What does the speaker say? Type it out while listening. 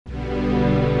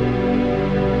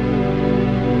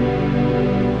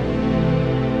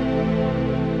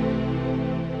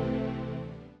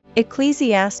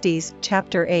Ecclesiastes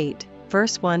chapter 8,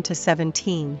 verse 1 to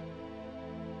 17.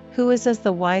 Who is as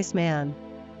the wise man?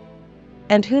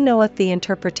 And who knoweth the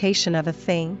interpretation of a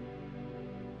thing?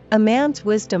 A man's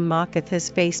wisdom mocketh his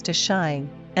face to shine,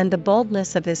 and the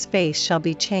boldness of his face shall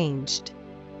be changed.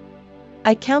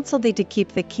 I counsel thee to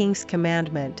keep the king's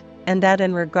commandment, and that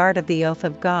in regard of the oath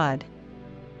of God.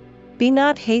 Be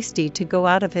not hasty to go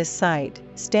out of his sight,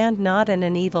 stand not in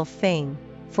an evil thing,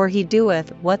 for he doeth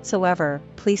whatsoever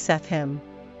pleaseth him.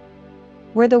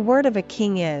 Where the word of a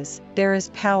king is, there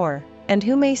is power, and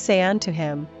who may say unto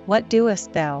him, What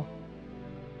doest thou?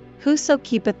 Whoso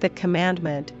keepeth the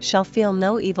commandment shall feel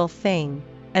no evil thing,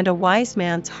 and a wise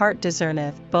man's heart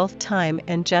discerneth both time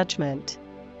and judgment.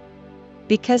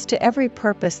 Because to every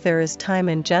purpose there is time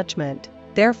and judgment,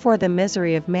 therefore the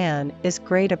misery of man is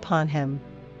great upon him.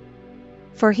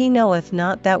 For he knoweth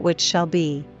not that which shall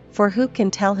be, for who can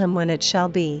tell him when it shall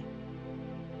be?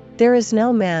 There is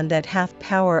no man that hath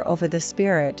power over the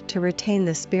spirit to retain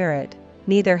the spirit,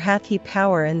 neither hath he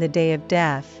power in the day of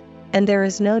death, and there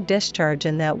is no discharge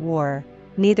in that war,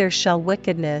 neither shall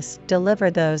wickedness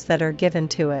deliver those that are given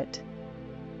to it.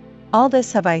 All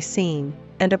this have I seen,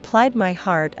 and applied my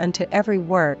heart unto every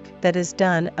work that is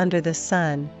done under the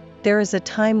sun. There is a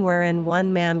time wherein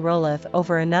one man rolleth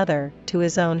over another to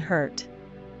his own hurt.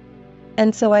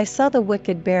 And so I saw the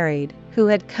wicked buried, who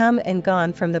had come and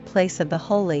gone from the place of the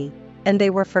holy, and they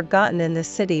were forgotten in the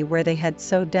city where they had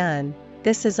so done.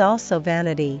 This is also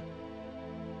vanity.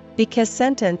 Because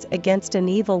sentence against an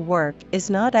evil work is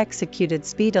not executed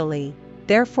speedily,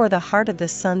 therefore the heart of the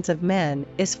sons of men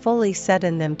is fully set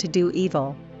in them to do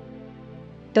evil.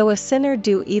 Though a sinner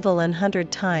do evil 100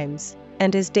 times,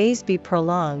 and his days be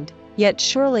prolonged, yet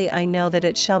surely I know that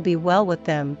it shall be well with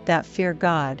them that fear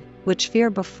God, which fear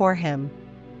before him.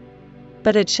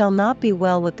 But it shall not be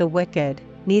well with the wicked,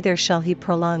 neither shall he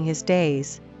prolong his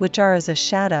days, which are as a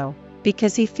shadow,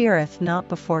 because he feareth not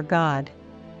before God.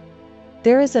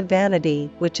 There is a vanity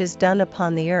which is done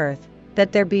upon the earth,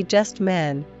 that there be just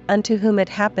men, unto whom it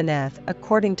happeneth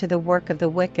according to the work of the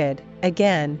wicked.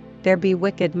 Again, there be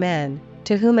wicked men,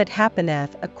 to whom it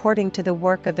happeneth according to the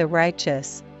work of the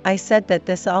righteous. I said that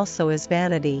this also is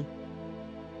vanity.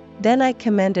 Then I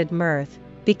commended mirth,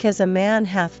 because a man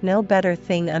hath no better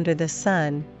thing under the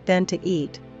sun, than to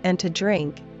eat, and to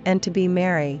drink, and to be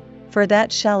merry, for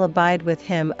that shall abide with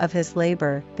him of his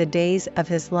labor the days of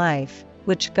his life,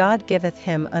 which God giveth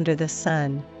him under the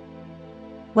sun.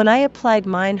 When I applied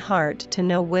mine heart to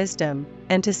know wisdom,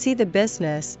 and to see the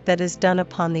business that is done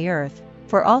upon the earth,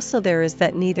 for also there is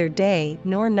that neither day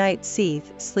nor night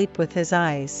seeth sleep with his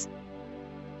eyes.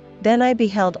 Then I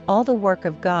beheld all the work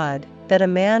of God, that a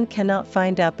man cannot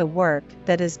find out the work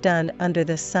that is done under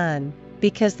the sun,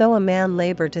 because though a man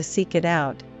labor to seek it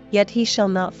out, yet he shall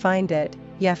not find it.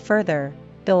 Yet further,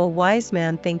 though a wise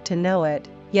man think to know it,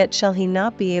 yet shall he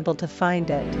not be able to find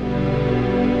it.